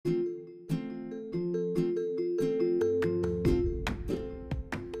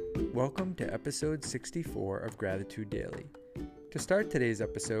Welcome to episode 64 of Gratitude Daily. To start today's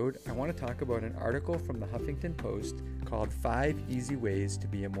episode, I want to talk about an article from the Huffington Post called 5 Easy Ways to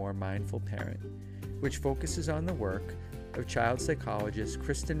Be a More Mindful Parent, which focuses on the work of child psychologist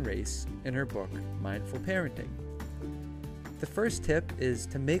Kristen Race in her book, Mindful Parenting. The first tip is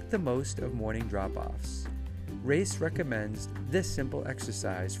to make the most of morning drop-offs. Race recommends this simple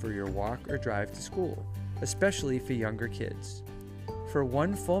exercise for your walk or drive to school, especially for younger kids. For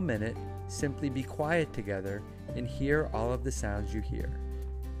 1 full minute, simply be quiet together and hear all of the sounds you hear.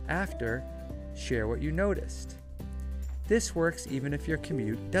 After, share what you noticed. This works even if your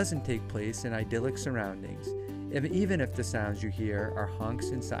commute doesn't take place in idyllic surroundings, even if the sounds you hear are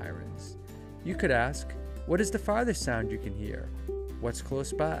honks and sirens. You could ask, what is the farthest sound you can hear? What's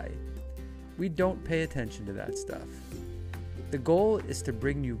close by? We don't pay attention to that stuff. The goal is to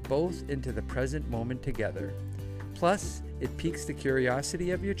bring you both into the present moment together. Plus, it piques the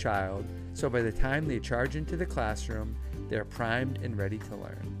curiosity of your child, so by the time they charge into the classroom, they're primed and ready to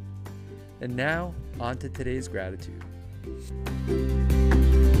learn. And now, on to today's gratitude.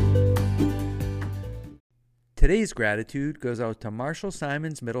 Today's gratitude goes out to Marshall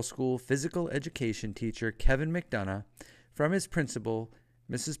Simons Middle School physical education teacher Kevin McDonough from his principal,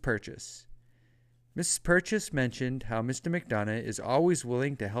 Mrs. Purchase. Mrs. Purchase mentioned how Mr. McDonough is always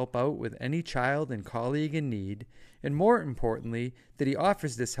willing to help out with any child and colleague in need, and more importantly, that he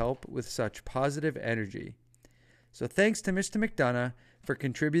offers this help with such positive energy. So thanks to Mr. McDonough for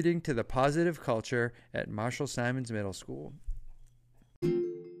contributing to the positive culture at Marshall Simons Middle School.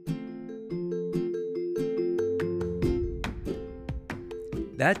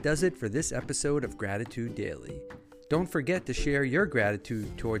 That does it for this episode of Gratitude Daily. Don't forget to share your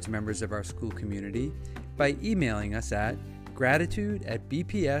gratitude towards members of our school community by emailing us at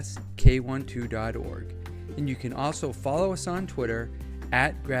gratitude@bpsk12.org. And you can also follow us on Twitter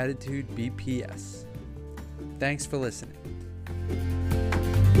 @GratitudeBPS. Thanks for listening.